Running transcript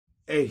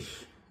Hey,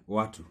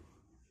 watu.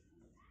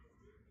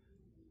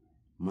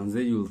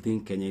 Manze, you'll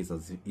think Kenya is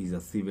a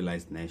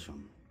civilized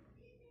nation.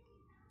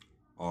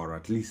 Or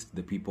at least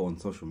the people on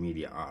social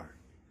media are.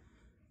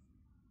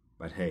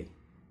 But hey,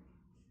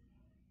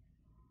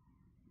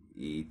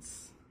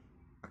 it's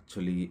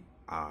actually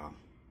a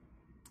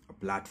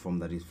platform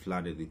that is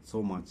flooded with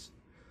so much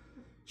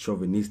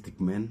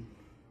chauvinistic men.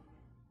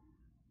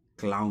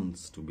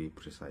 Clowns, to be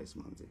precise,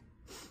 manze.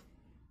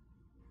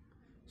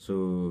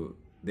 So,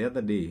 the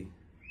other day,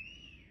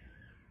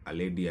 a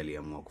lady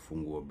aliamua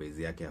kufungua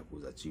base yake ya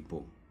kuuza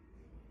chipo.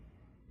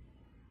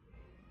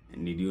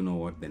 And did you know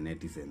what the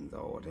netizens,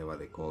 or whatever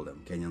they call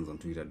them, Kenyans on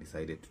Twitter,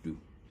 decided to do?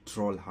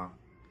 Troll her,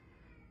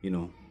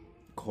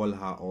 call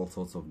her all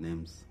sorts of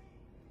names,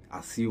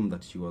 assume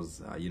that she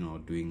was,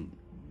 doing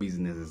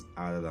businesses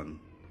other than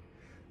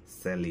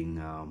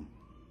selling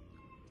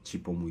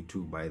chipo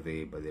muitu by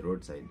the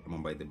roadside,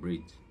 by the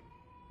bridge.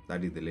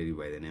 That is the lady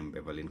by the name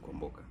Beverly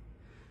Kwamboka.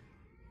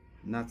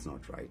 And that's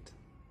not right.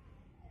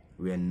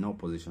 We are in no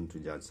position to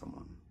judge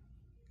someone.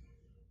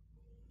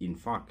 In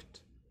fact,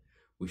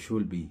 we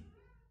should be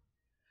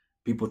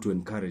people to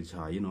encourage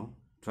her,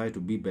 try to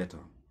be better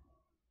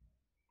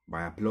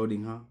by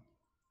applauding her,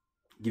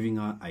 giving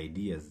her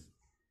ideas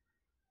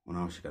on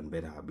how she can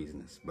better her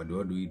business. But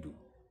what do we do?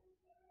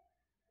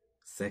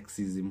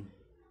 Sexism,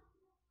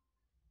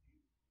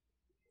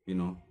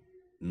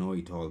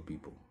 know-it-all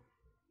people.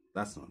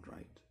 That's not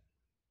right.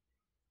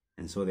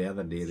 And so the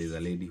other day, there's a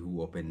lady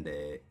who opened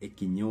a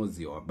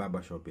kinyozi or a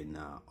barber shop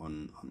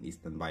on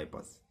Eastern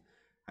Bypass.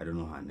 I don't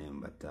know her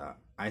name, but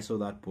I saw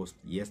that post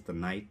yesterday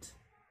night.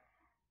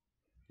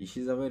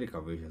 She's a very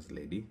curvaceous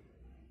lady.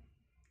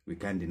 We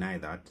can't deny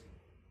that.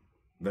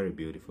 Very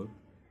beautiful.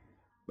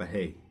 But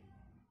hey,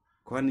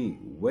 kwani,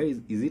 where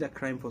is it a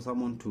crime for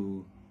someone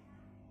to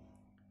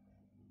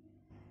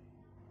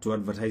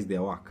advertise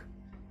their work?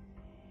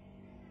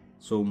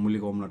 So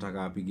muliko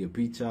mnataka apige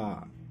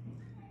picha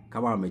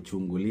kama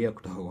amechungulia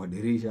kutoka kwa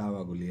dirisha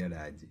ama kulia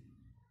daji.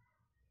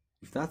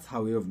 If that's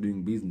her way of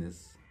doing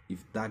business,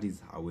 if that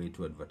is her way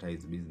to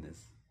advertise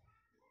business,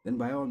 then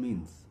by all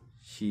means,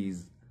 she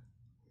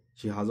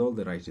has all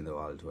the right in the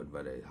world to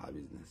advertise her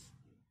business.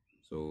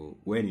 So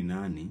when in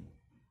nani,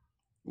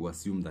 we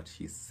assume that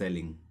she's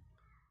selling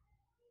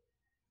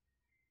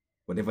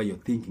whatever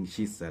you're thinking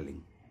she's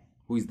selling.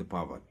 Who is the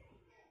pervert?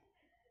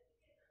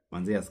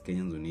 Manze, as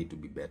Kenyans, we need to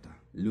be better.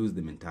 Lose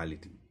the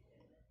mentality.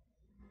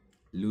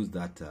 Lose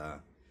that,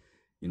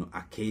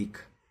 archaic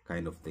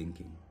kind of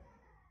thinking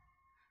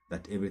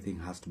that everything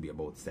has to be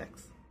about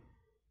sex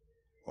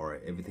or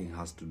everything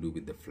has to do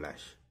with the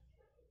flesh.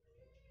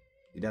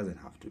 It doesn't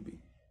have to be.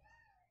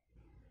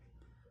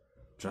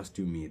 Trust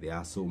you me, there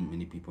are so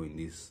many people in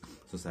this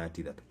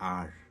society that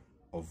are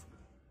of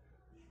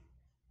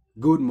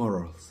good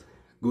morals,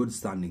 good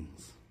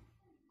standings.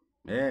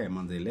 Yeah,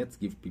 manze, let's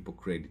give people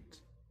credit,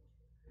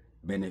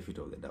 benefit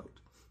of the doubt,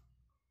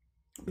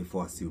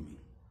 before assuming.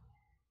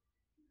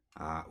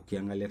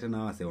 Ukiangalia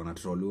tena wase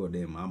wanatrolluo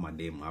dem ama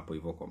dem hapo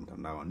hivyo kwa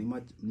mtandao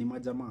ni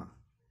majamaa,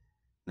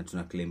 na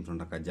tuna claim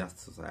tunataka just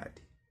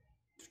society.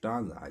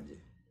 Tutaanza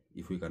aje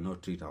if we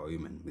cannot treat our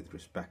women with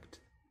respect?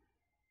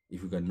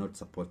 If we cannot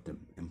support them,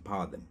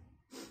 empower them,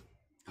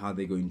 how are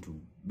they going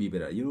to be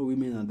better?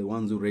 Women are the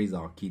ones who raise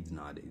our kids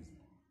nowadays.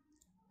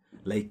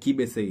 Like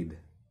Kibe said,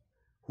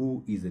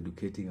 who is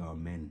educating our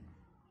men?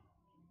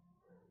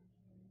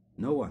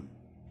 No one.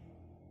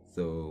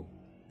 So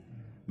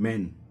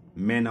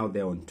men out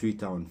there on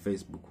Twitter, on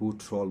Facebook, who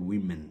troll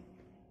women,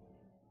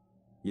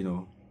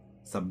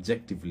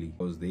 subjectively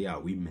because they are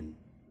women,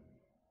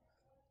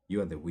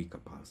 you are the weaker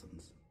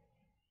persons.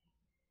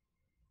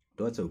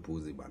 Tuache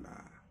upuzi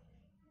bana.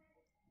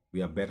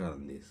 We are better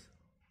than this.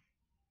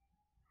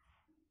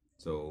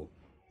 So,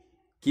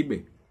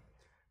 Kibe,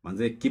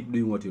 manze, keep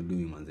doing what you're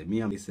doing, manze.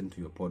 Me, I listen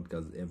to your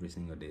podcast every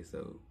single day,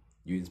 so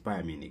you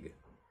inspire me, nigga.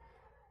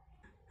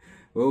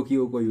 Wewe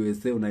huko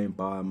USA una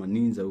empower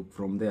maninja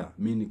from there.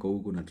 Mimi niko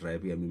huko na try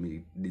pia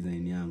mimi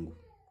design yangu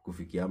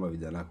kufikia ama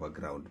vijana kwa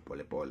ground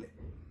pole pole.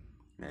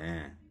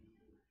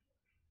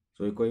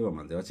 So iko hivyo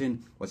manze,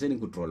 wacheni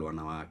kutroll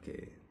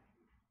wanawake.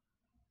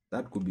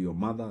 That could be your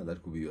mother,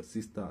 that could be your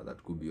sister,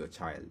 that could be your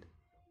child.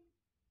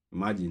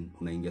 Imagine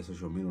unaingia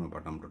social media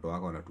unapata mtoto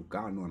wako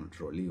anatukanwa,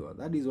 anatrolliwa.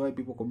 That is why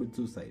people commit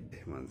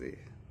suicide. Manze,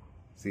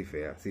 si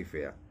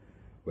fair.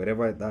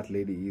 Wherever that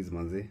lady is,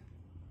 manze,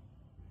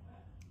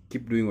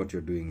 keep doing what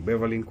you're doing.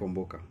 Beverly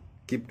Kwamboka,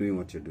 keep doing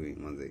what you're doing,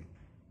 manze.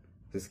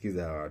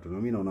 Sisikiza watu. Na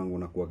mimi naona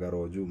unakuwa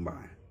roho juu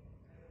mbaya.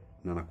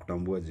 Na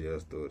nakutambua je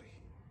story.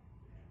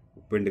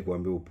 Upende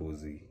kuambia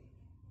upuzi.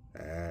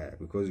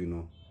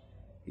 Because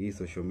hii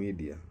social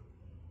media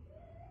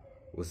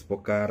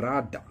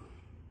usipokarada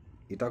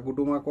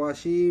itakutuma kwa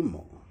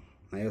shimo.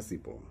 Na hiyo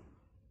sipo.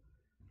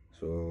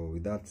 So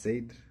with that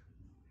said,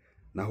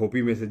 na hope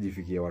hii message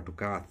ifikie watu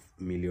kaa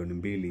 2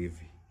 milioni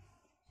hivi.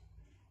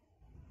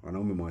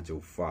 Wanaume mwache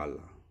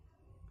ufala.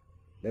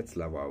 Let's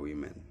love our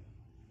women.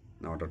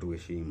 Na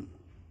watatuheshimu.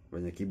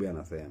 Wenye Kibe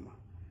anasema,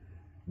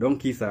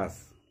 don't kiss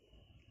us,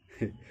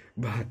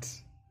 but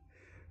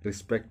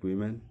respect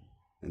women,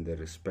 and they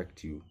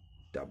respect you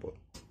double.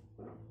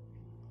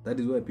 That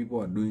is why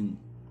people are doing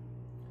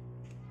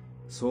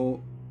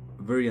so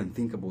very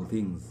unthinkable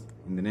things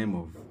in the name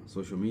of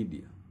social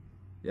media.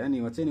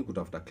 Yani wacheni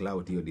kutafuta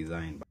clout hiyo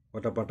design.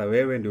 Watapata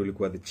wewe ndio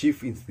ulikuwa the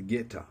chief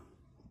instigator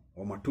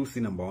wa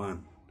matusi number 1.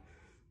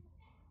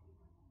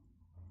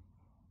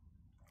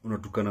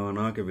 Unatukana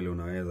wanawake vile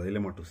unaweza, ile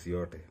matusi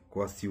yote.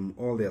 Assume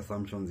all the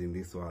assumptions in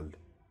this world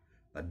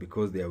that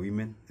because they are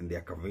women and they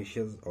are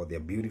curvaceous or they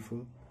are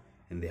beautiful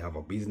and they have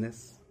a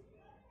business,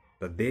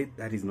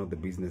 that is not the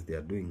business they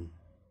are doing,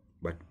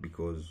 but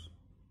because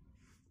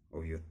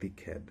of your thick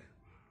head.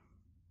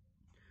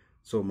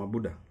 So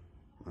mabuda,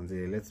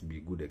 manze, let's be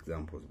good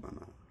examples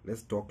bana.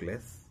 Let's talk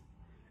less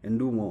and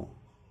do more.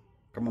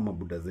 Kama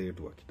mabuda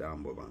zetu wa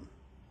kitambo bana.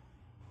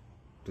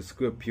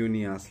 Tusikue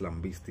puny ass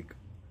lambistic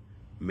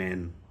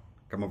men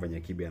kama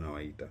venye Kibe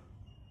anawaita.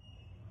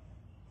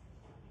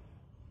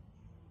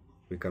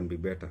 We can be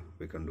better,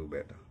 we can do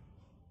better.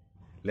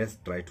 Let's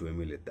try to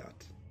emulate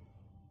that.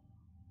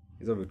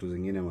 Hizo vitu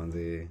zingine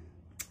manze,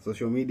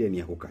 social media ni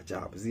ya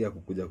kukachap, si ya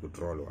kukuja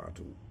kutroll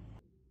watu.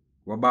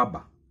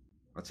 Wababa,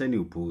 acheni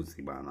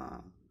upuzi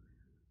bana.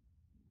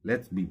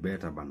 Let's be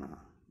better bana.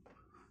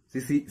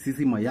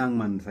 Sisi ma young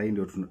man sasa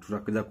ndio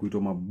tutakuja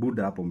kuitwa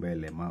mabuda hapo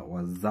mbele,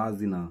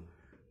 wazazi na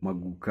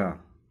maguka.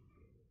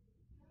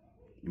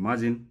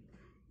 Imagine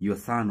your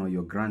son or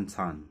your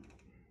grandson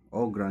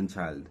or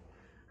grandchild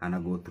and I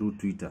go through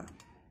Twitter.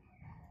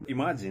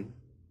 Imagine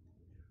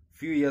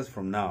few years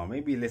from now,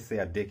 maybe let's say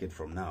a decade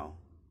from now,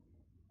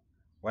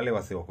 wale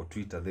wase wako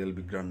Twitter,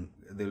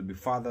 they'll be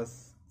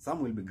fathers,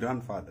 some will be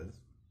grandfathers,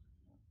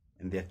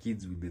 and their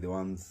kids will be the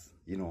ones,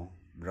 you know,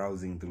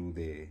 browsing through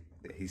the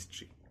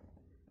history.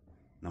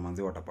 Na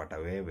manze watapata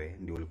wewe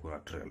ndio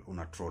ulikuwa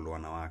una troll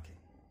wanawake.